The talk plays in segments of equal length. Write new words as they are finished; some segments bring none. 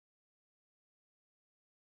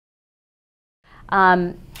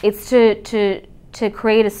It's to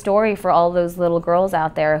create a story for all those little girls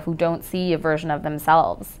out there who don't see a version of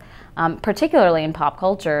themselves, particularly in pop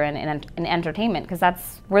culture and in entertainment, because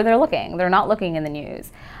that's where they're looking. They're not looking in the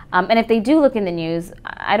news. And if they do look in the news,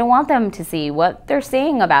 I don't want them to see what they're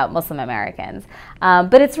saying about Muslim Americans.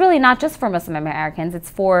 But it's really not just for Muslim Americans, it's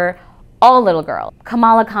for all little girls.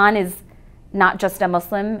 Kamala Khan is not just a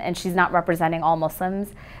Muslim, and she's not representing all Muslims.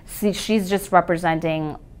 She's just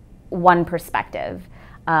representing one perspective.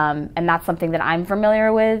 And that's something that I'm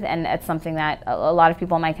familiar with, and it's something that a lot of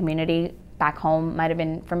people in my community back home might have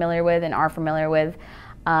been familiar with and are familiar with.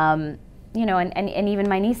 You know, and even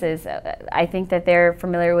my nieces, I think that they're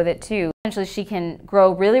familiar with it too. Essentially, she can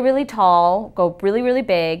grow really, really tall, go really, really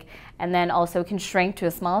big, and then also can shrink to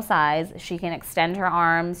a small size. She can extend her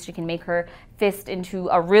arms. She can make her fist into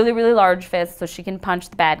a really, really large fist so she can punch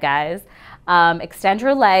the bad guys. Extend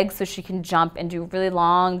her legs so she can jump and do really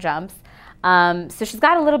long jumps. So she's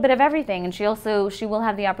got a little bit of everything, and she will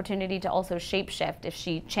have the opportunity to also shape shift if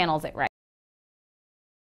she channels it right.